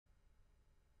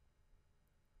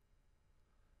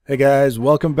Hey guys,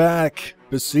 welcome back.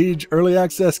 Besiege early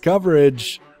access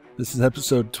coverage. This is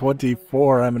episode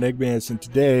 24. I'm Enigmius, and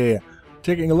today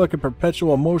taking a look at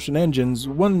Perpetual motion engines,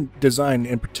 one design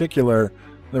in particular.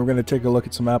 Then we're going to take a look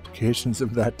at some applications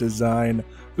of that design.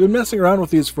 We've been messing around with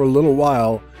these for a little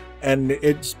while, and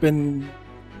it's been,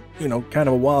 kind of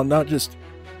a while, not just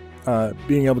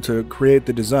being able to create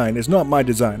the design. It's not my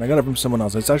design. I got it from someone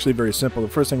else. It's actually very simple. The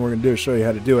first thing we're going to do is show you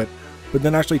how to do it. But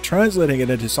then actually translating it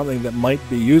into something that might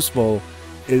be useful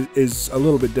is a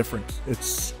little bit different.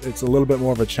 It's a little bit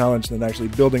more of a challenge than actually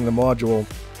building the module.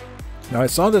 Now I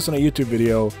saw this in a YouTube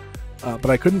video, but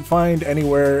I couldn't find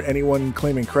anywhere anyone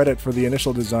claiming credit for the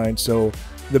initial design, so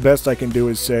the best I can do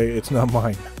is say it's not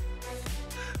mine.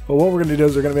 But what we're going to do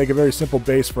is we're going to make a very simple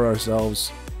base for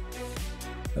ourselves,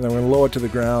 and then we're going to lower it to the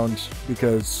ground,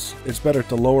 because it's better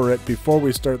to lower it before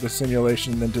we start the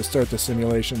simulation than to start the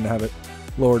simulation and have it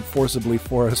lowered forcibly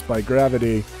for us by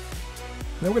gravity.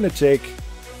 Then we're going to take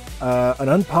an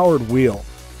unpowered wheel,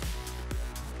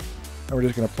 and we're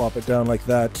just going to plop it down like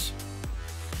that.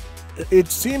 It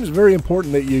seems very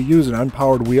important that you use an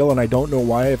unpowered wheel, and I don't know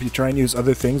why. If you try and use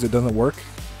other things, it doesn't work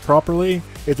properly.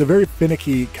 It's a very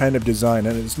finicky kind of design,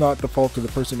 and it's not the fault of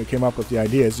the person who came up with the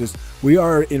idea. It's just we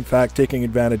are in fact taking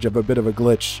advantage of a bit of a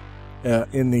glitch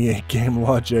in the game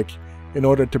logic in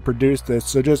order to produce this,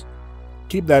 so just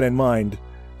keep that in mind.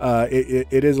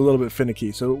 It is a little bit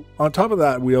finicky. So on top of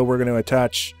that wheel, we're going to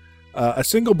attach a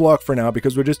single block for now,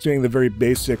 because we're just doing the very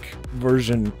basic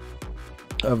version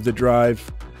of the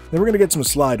drive. Then we're going to get some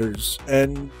sliders,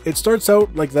 and it starts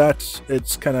out like that.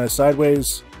 It's kind of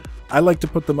sideways. I like to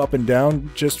put them up and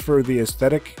down just for the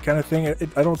aesthetic kind of thing.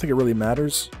 I don't think it really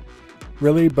matters,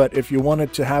 really, but if you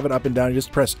wanted to have it up and down, you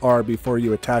just press R before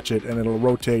you attach it, and it'll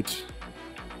rotate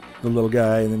the little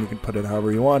guy, and then you can put it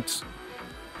however you want.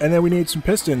 And then we need some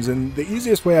pistons, and the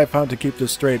easiest way I found to keep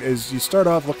this straight is you start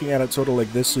off looking at it sort of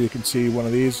like this, so you can see one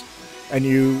of these, and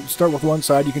you start with one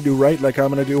side. You can do right like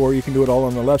I'm going to do, or you can do it all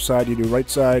on the left side. You do right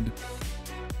side,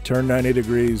 turn 90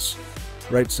 degrees,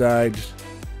 right side,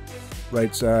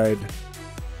 right side,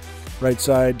 right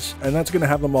side, and that's going to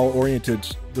have them all oriented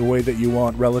the way that you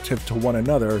want relative to one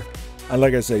another. And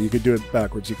like I say, you could do it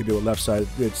backwards, you could do it left side.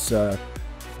 It's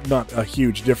not a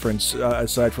huge difference,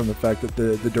 aside from the fact that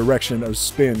the direction of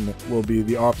spin will be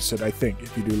the opposite, I think,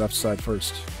 if you do left side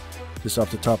first. Just off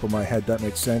the top of my head, that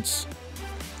makes sense.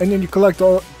 And then you connect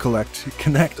all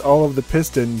of the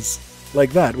pistons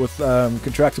like that with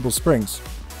contractible springs.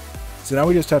 So now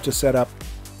we just have to set up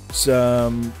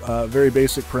some very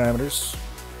basic parameters.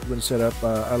 I'm going to set up,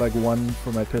 I like 1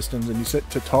 for my pistons, and you set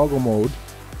to toggle mode.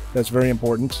 That's very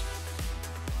important.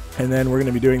 And then we're going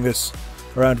to be doing this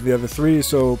around to the other 3,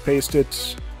 so paste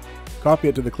it, copy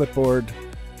it to the clipboard,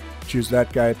 choose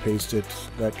that guy, paste it,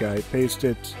 that guy, paste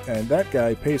it, and that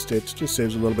guy, paste it. Just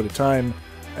saves a little bit of time.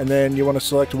 And then you want to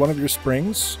select one of your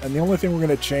springs, and the only thing we're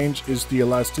going to change is the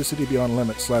elasticity beyond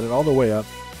limit. Slide it all the way up.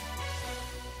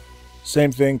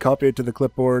 Same thing, copy it to the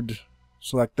clipboard,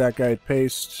 select that guy,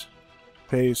 paste,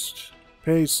 paste,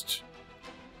 paste.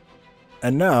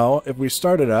 And now, if we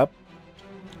start it up,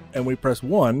 and we press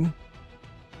 1,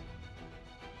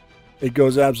 it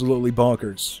goes absolutely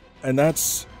bonkers. And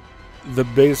that's the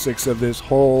basics of this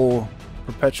whole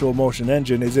Perpetual motion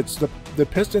engine. Is it's the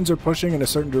pistons are pushing in a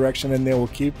certain direction, and they will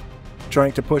keep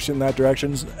trying to push in that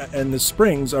direction, and the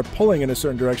springs are pulling in a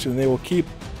certain direction, and they will keep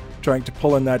trying to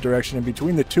pull in that direction. And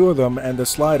between the two of them and the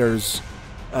sliders,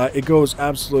 it goes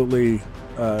absolutely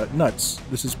nuts.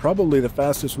 This is probably the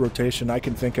fastest rotation I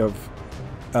can think of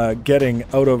getting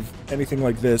out of anything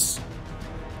like this,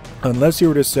 unless you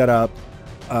were to set up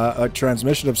a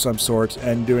transmission of some sort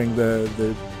and doing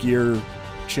the gear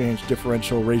change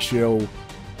differential ratio.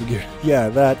 Yeah,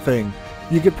 that thing.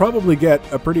 You could probably get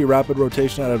a pretty rapid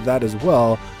rotation out of that as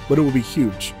well, but it will be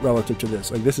huge relative to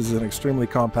this. Like, this is an extremely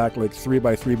compact, like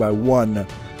 3x3x1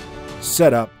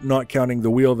 setup, not counting the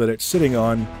wheel that it's sitting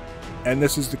on, and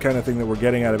this is the kind of thing that we're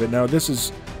getting out of it. Now, this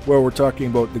is where we're talking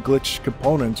about the glitch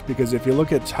component, because if you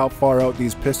look at how far out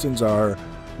these pistons are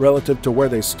relative to where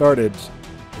they started,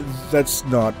 that's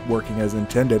not working as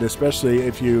intended, especially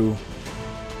if you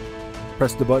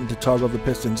press the button to toggle the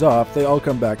pistons off. They all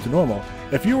come back to normal.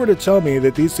 If you were to tell me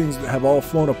that these things have all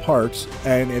flown apart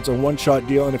and it's a one-shot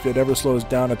deal, and if it ever slows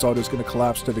down, it's all just going to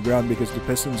collapse to the ground because the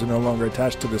pistons are no longer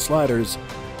attached to the sliders,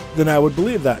 then I would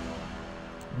believe that.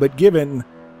 But given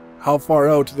how far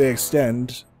out they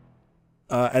extend,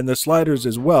 and the sliders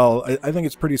as well, I think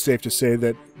it's pretty safe to say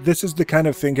that this is the kind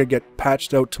of thing that could get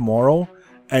patched out tomorrow,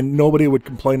 and nobody would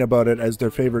complain about it as their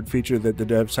favorite feature that the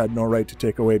devs had no right to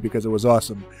take away because it was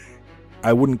awesome.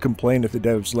 I wouldn't complain if the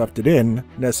devs left it in,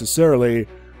 necessarily,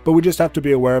 But we just have to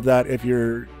be aware of that. If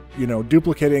you're, you know,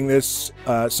 duplicating this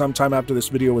sometime after this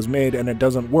video was made and it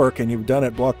doesn't work, and you've done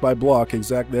it block by block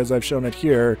exactly as I've shown it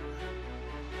here,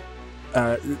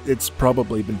 it's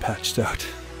probably been patched out.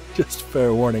 Just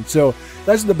fair warning. So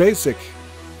that's the basic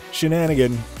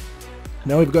shenanigan.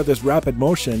 Now we've got this rapid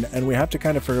motion, and we have to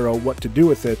kind of figure out what to do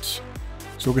with it.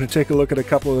 So we're going to take a look at a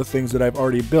couple of the things that I've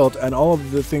already built, and all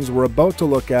of the things we're about to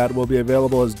look at will be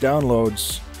available as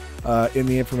downloads in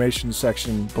the information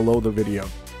section below the video.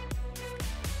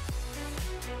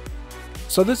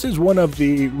 So this is one of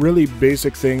the really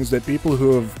basic things that people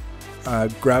who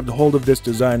have grabbed hold of this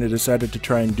design and decided to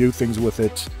try and do things with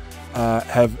it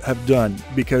have done.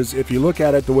 Because if you look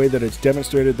at it, the way that it's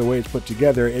demonstrated, the way it's put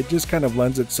together, it just kind of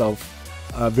lends itself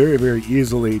very, very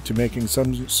easily to making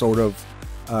some sort of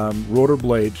rotor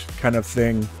blade kind of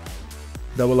thing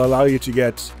that will allow you to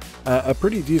get a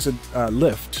pretty decent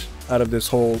lift out of this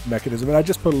whole mechanism. And I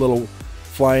just put a little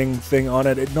flying thing on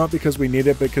it, not because we need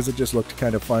it, because it just looked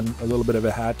kind of fun, a little bit of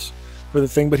a hat for the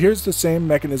thing. But here's the same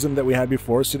mechanism that we had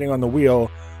before, sitting on the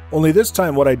wheel, only this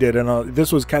time what I did, and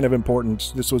this was kind of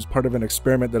important, this was part of an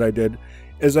experiment that I did,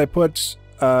 is I put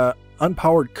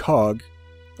unpowered cog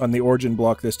on the origin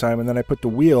block this time, and then I put the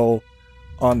wheel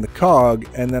on the cog,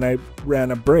 and then I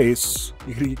ran a brace.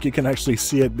 You can actually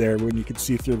see it there when you can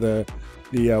see through the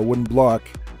wooden block.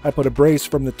 I put a brace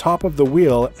from the top of the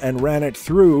wheel and ran it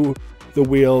through the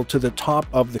wheel to the top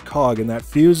of the cog, and that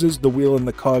fuses the wheel and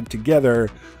the cog together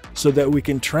so that we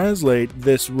can translate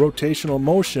this rotational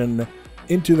motion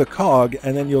into the cog.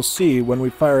 And then you'll see when we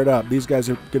fire it up, these guys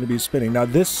are going to be spinning. Now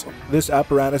this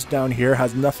apparatus down here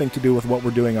has nothing to do with what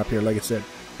we're doing up here. Like I said,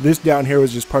 this down here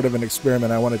was just part of an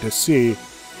experiment. I wanted to see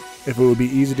if it would be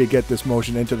easy to get this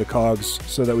motion into the cogs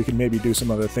so that we can maybe do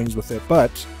some other things with it.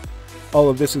 But all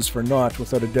of this is for naught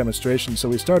without a demonstration. So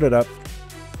we started up,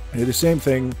 and do the same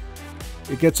thing.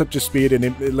 It gets up to speed, and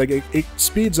it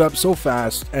speeds up so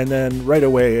fast, and then right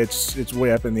away it's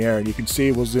way up in the air. And you can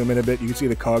see, we'll zoom in a bit, you can see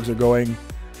the cogs are going,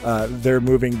 they're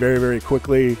moving very, very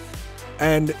quickly,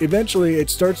 and eventually it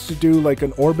starts to do like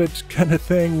an orbit kind of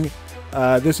thing.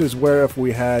 This is where if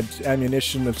we had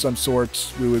ammunition of some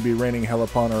sort, we would be raining hell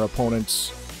upon our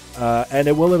opponents. And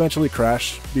it will eventually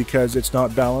crash because it's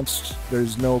not balanced.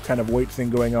 There's no kind of weight thing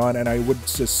going on, and I would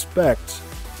suspect,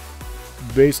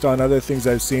 based on other things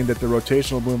I've seen, that the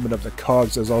rotational movement of the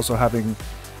cogs is also having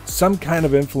some kind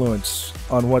of influence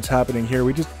on what's happening here.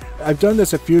 I've done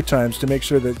this a few times to make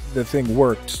sure that the thing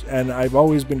worked, and I've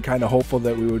always been kind of hopeful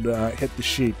that we would hit the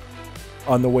sheep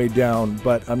on the way down,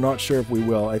 but I'm not sure if we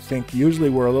will. I think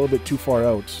usually we're a little bit too far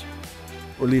out,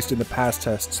 or at least in the past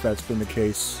tests that's been the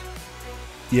case.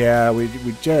 Yeah, we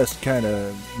just kind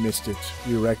of missed it.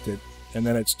 We wrecked it, and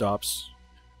then it stops.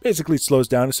 Basically slows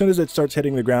down. As soon as it starts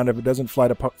hitting the ground, if it doesn't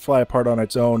fly apart on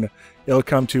its own, it'll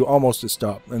come to almost a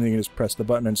stop, and then you can just press the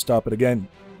button and stop it again.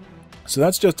 So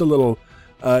that's just a little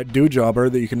do-jobber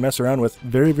that you can mess around with.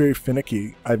 Very, very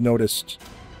finicky, I've noticed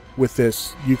with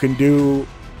this. You can do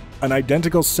an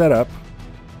identical setup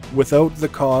without the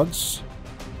cogs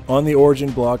on the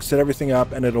origin block, set everything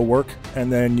up, and it'll work,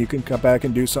 and then you can come back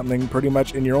and do something pretty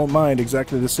much in your own mind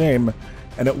exactly the same,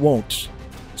 and it won't.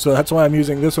 So that's why I'm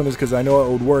using this one, is because I know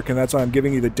it would work, and that's why I'm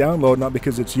giving you the download, not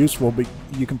because it's useful, but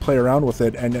you can play around with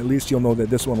it, and at least you'll know that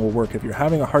this one will work. If you're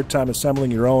having a hard time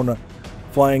assembling your own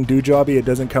flying doojobby, it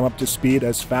doesn't come up to speed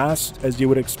as fast as you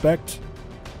would expect,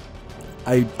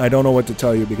 I don't know what to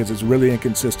tell you, because it's really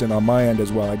inconsistent on my end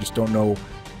as well. I just don't know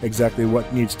exactly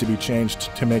what needs to be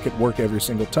changed to make it work every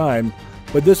single time,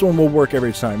 but this one will work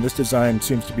every time. This design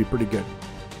seems to be pretty good.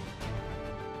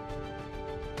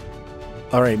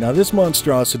 Alright, now this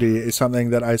monstrosity is something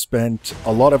that I spent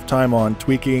a lot of time on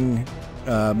tweaking,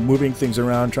 moving things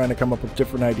around, trying to come up with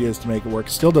different ideas to make it work.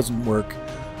 It still doesn't work,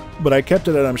 but I kept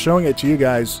it and I'm showing it to you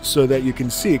guys so that you can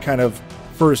see kind of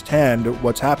firsthand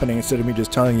what's happening, instead of me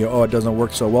just telling you, oh, it doesn't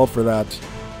work so well for that.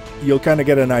 You'll kind of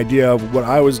get an idea of what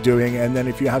I was doing, and then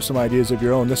if you have some ideas of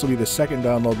your own, this will be the second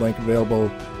download link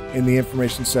available in the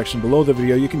information section below the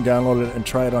video. You can download it and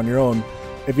try it on your own.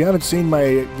 If you haven't seen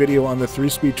my video on the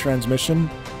 3-speed transmission,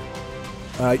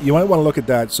 you might want to look at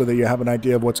that so that you have an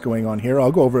idea of what's going on here.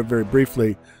 I'll go over it very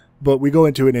briefly, but we go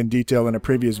into it in detail in a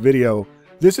previous video.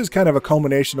 This is kind of a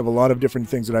culmination of a lot of different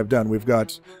things that I've done. We've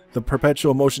got the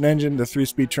Perpetual motion engine, the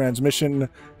 3-speed transmission,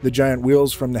 the giant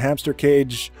wheels from the hamster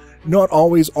cage. Not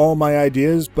always all my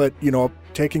ideas, but, you know,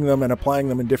 taking them and applying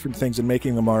them in different things and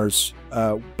making them ours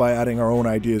by adding our own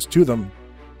ideas to them.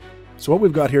 So what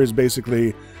we've got here is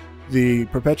basically the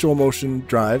perpetual motion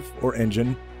drive or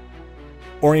engine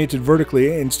oriented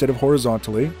vertically instead of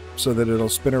horizontally, so that it'll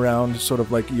spin around sort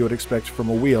of like you would expect from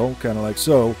a wheel, kind of like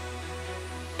so.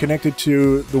 connected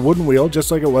to the wooden wheel, just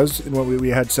like it was in what we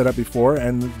had set up before,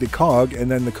 and the cog,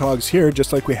 and then the cogs here,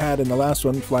 just like we had in the last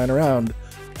one, flying around.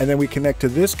 And then we connect to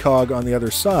this cog on the other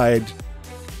side,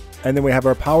 and then we have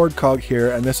our powered cog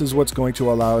here, and this is what's going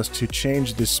to allow us to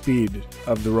change the speed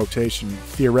of the rotation,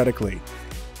 theoretically.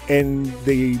 In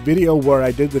the video where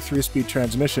I did the 3-speed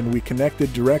transmission, we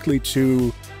connected directly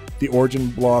to the origin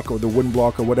block or the wooden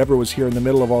block or whatever was here in the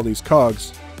middle of all these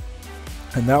cogs.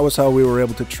 And that was how we were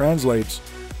able to translate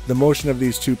the motion of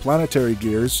these two planetary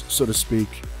gears, so to speak,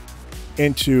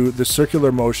 into the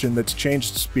circular motion that's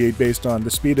changed speed based on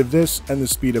the speed of this and the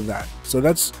speed of that. So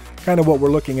that's kind of what we're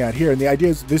looking at here. And the idea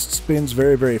is this spins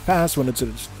very, very fast when it's at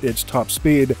its top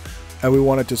speed, and we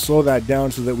wanted to slow that down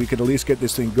so that we could at least get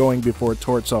this thing going before it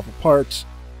tore itself apart.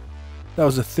 That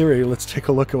was a theory. Let's take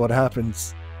a look at what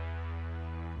happens.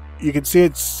 You can see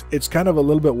it's kind of a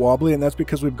little bit wobbly, and that's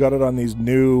because we've got it on these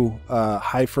new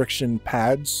high friction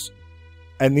pads.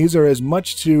 And these are as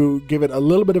much to give it a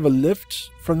little bit of a lift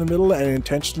from the middle and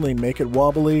intentionally make it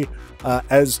wobbly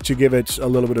as to give it a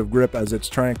little bit of grip as it's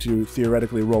trying to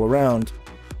theoretically roll around.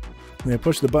 And I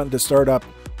push the button to start up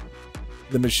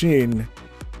the machine,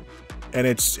 and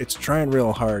it's trying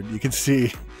real hard. You can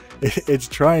see it's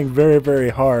trying very, very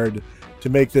hard to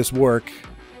make this work.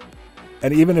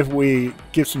 And even if we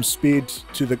give some speed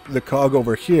to the cog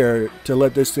over here to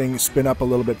let this thing spin up a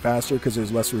little bit faster because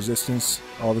there's less resistance,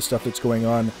 all the stuff that's going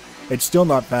on, it's still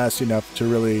not fast enough to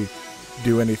really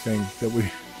do anything that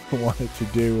we wanted to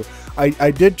do. I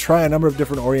did try a number of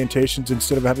different orientations.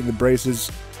 Instead of having the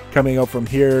braces coming out from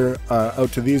here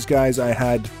out to these guys, I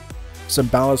had some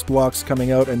ballast blocks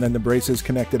coming out and then the braces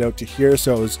connected out to here,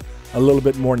 so it was a little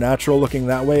bit more natural looking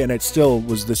that way, and it still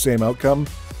was the same outcome.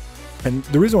 And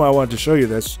the reason why I wanted to show you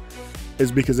this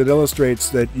is because it illustrates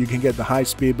that you can get the high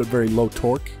speed but very low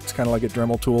torque. It's kind of like a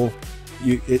Dremel tool.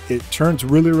 It turns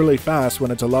really, really fast when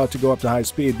it's allowed to go up to high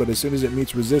speed, but as soon as it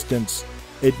meets resistance,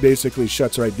 it basically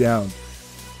shuts right down.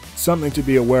 Something to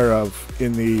be aware of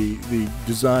in the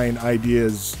design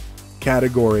ideas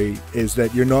category is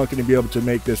that you're not going to be able to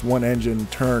make this one engine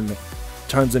turn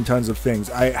tons and tons of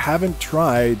things. I haven't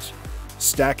tried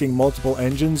stacking multiple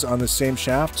engines on the same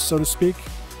shaft, so to speak.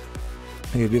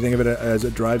 If you think of it as a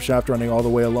drive shaft running all the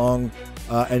way along,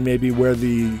 and maybe where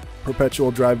the perpetual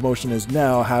drive motion is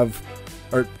now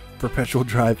or perpetual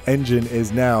drive engine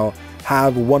is now,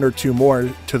 have one or two more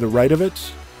to the right of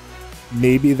it,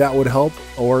 maybe that would help,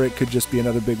 or it could just be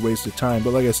another big waste of time.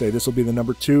 But like I say, this will be the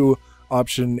number 2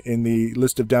 option in the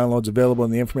list of downloads available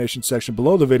in the information section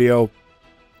below the video.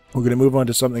 We're going to move on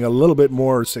to something a little bit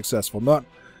more successful. Not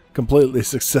completely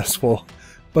successful,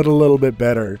 but a little bit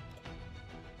better.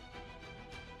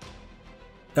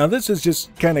 Now this is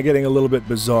just kind of getting a little bit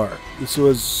bizarre. This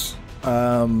was,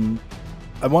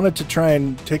 I wanted to try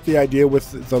and take the idea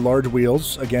with the large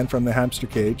wheels, again from the hamster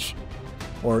cage,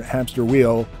 or hamster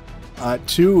wheel,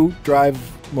 2 drive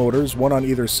motors, one on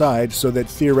either side, so that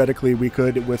theoretically we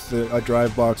could, with a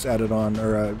drive box added on,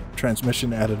 or a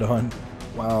transmission added on,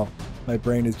 wow, my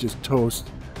brain is just toast,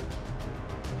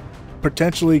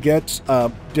 potentially get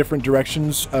different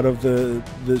directions out of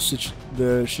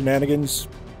the shenanigans.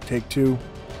 Take 2.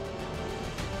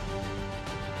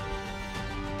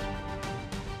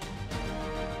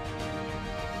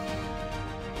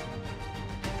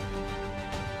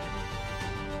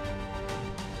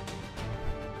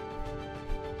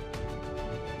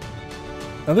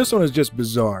 Now this one is just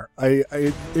bizarre.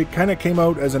 It kind of came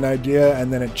out as an idea,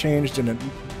 and then it changed and it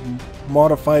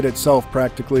modified itself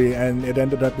practically, and it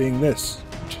ended up being this,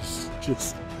 which is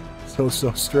just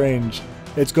so strange.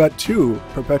 It's got 2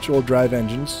 perpetual drive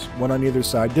engines, one on either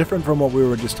side, different from what we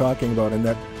were just talking about, in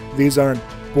that these aren't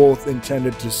both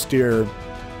intended to steer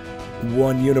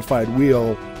one unified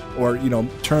wheel, or, you know,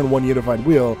 turn one unified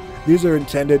wheel. These are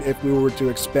intended, if we were to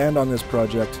expand on this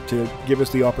project, to give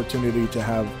us the opportunity to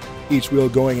have each wheel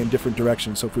going in different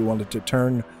directions. So if we wanted to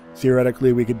turn,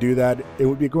 theoretically we could do that. It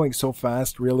would be going so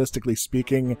fast, realistically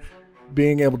speaking,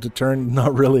 being able to turn,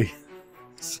 not really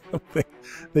something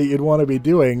that you'd want to be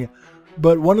doing.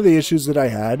 But one of the issues that I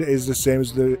had is the same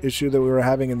as the issue that we were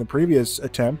having in the previous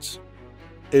attempt,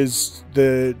 is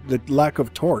the lack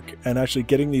of torque and actually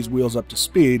getting these wheels up to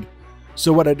speed.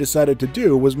 So what I decided to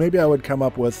do was maybe I would come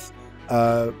up with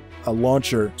a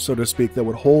launcher, so to speak, that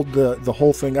would hold the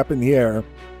whole thing up in the air,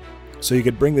 so you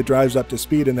could bring the drives up to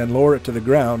speed and then lower it to the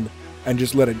ground and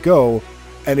just let it go.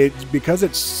 And because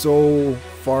it's so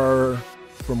far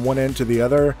from one end to the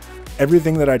other,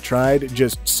 everything that I tried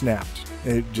just snapped.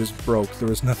 It just broke. There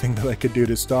was nothing that I could do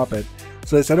to stop it.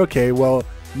 So I said, okay, well,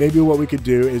 maybe what we could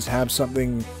do is have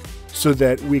something so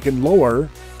that we can lower,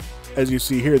 as you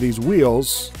see here, these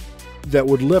wheels that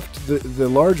would lift the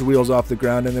large wheels off the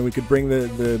ground, and then we could bring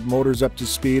the motors up to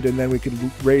speed, and then we could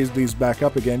raise these back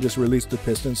up again, just release the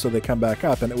pistons so they come back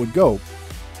up, and it would go.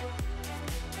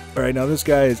 Alright, now this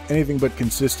guy is anything but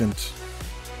consistent.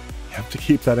 You have to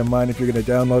keep that in mind if you're going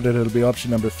to download it. It'll be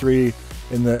option number 3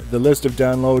 in the list of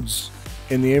downloads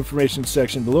in the information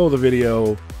section below the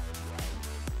video.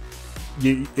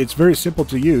 It's very simple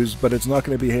to use, but it's not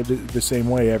going to behave the same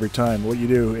way every time. What you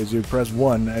do is you press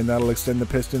 1, and that'll extend the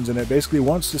pistons, and it basically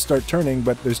wants to start turning,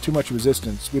 but there's too much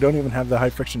resistance. We don't even have the high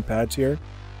friction pads here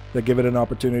that give it an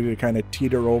opportunity to kind of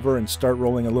teeter over and start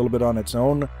rolling a little bit on its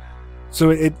own. So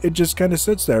it just kind of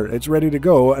sits there. It's ready to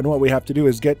go, and what we have to do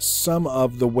is get some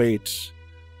of the weight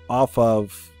off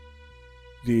of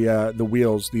the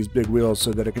wheels, these big wheels,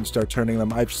 so that it can start turning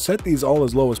them. I've set these all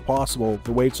as low as possible,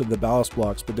 the weights of the ballast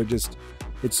blocks, but they're just,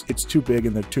 it's too big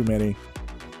and they're too many.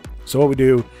 So what we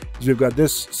do is we've got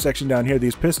this section down here.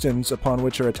 These pistons upon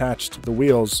which are attached the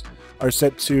wheels are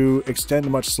set to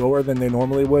extend much slower than they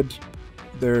normally would.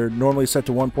 They're normally set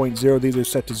to 1.0, these are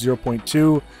set to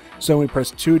 0.2. So we press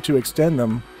 2 to extend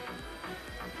them,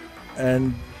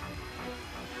 and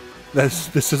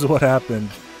this is what happened.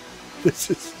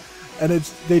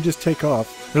 They just take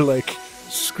off. They're like,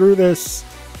 screw this,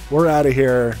 we're out of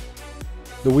here.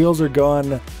 The wheels are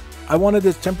gone. I wanted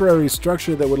this temporary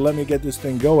structure that would let me get this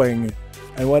thing going,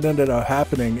 and what ended up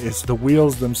happening is the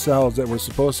wheels themselves that were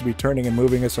supposed to be turning and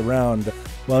moving us around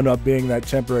wound up being that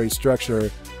temporary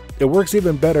structure. It works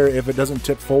even better if it doesn't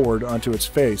tip forward onto its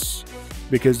face,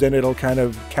 because then it'll kind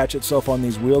of catch itself on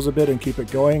these wheels a bit and keep it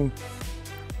going.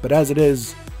 But as it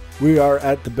is, we are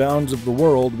at the bounds of the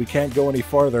world. We can't go any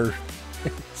farther.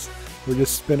 We're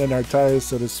just spinning our tires,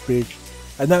 so to speak.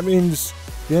 And that means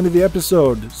the end of the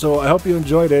episode. So I hope you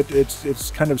enjoyed it.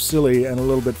 It's kind of silly and a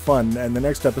little bit fun. And the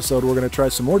next episode, we're going to try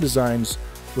some more designs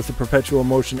with the Perpetual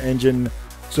Motion engine.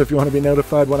 So if you want to be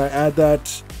notified when I add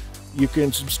that, you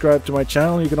can subscribe to my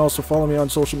channel. You can also follow me on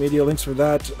social media. Links for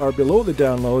that are below the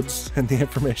downloads in the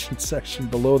information section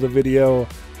below the video.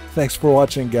 Thanks for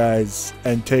watching, guys,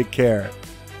 and take care.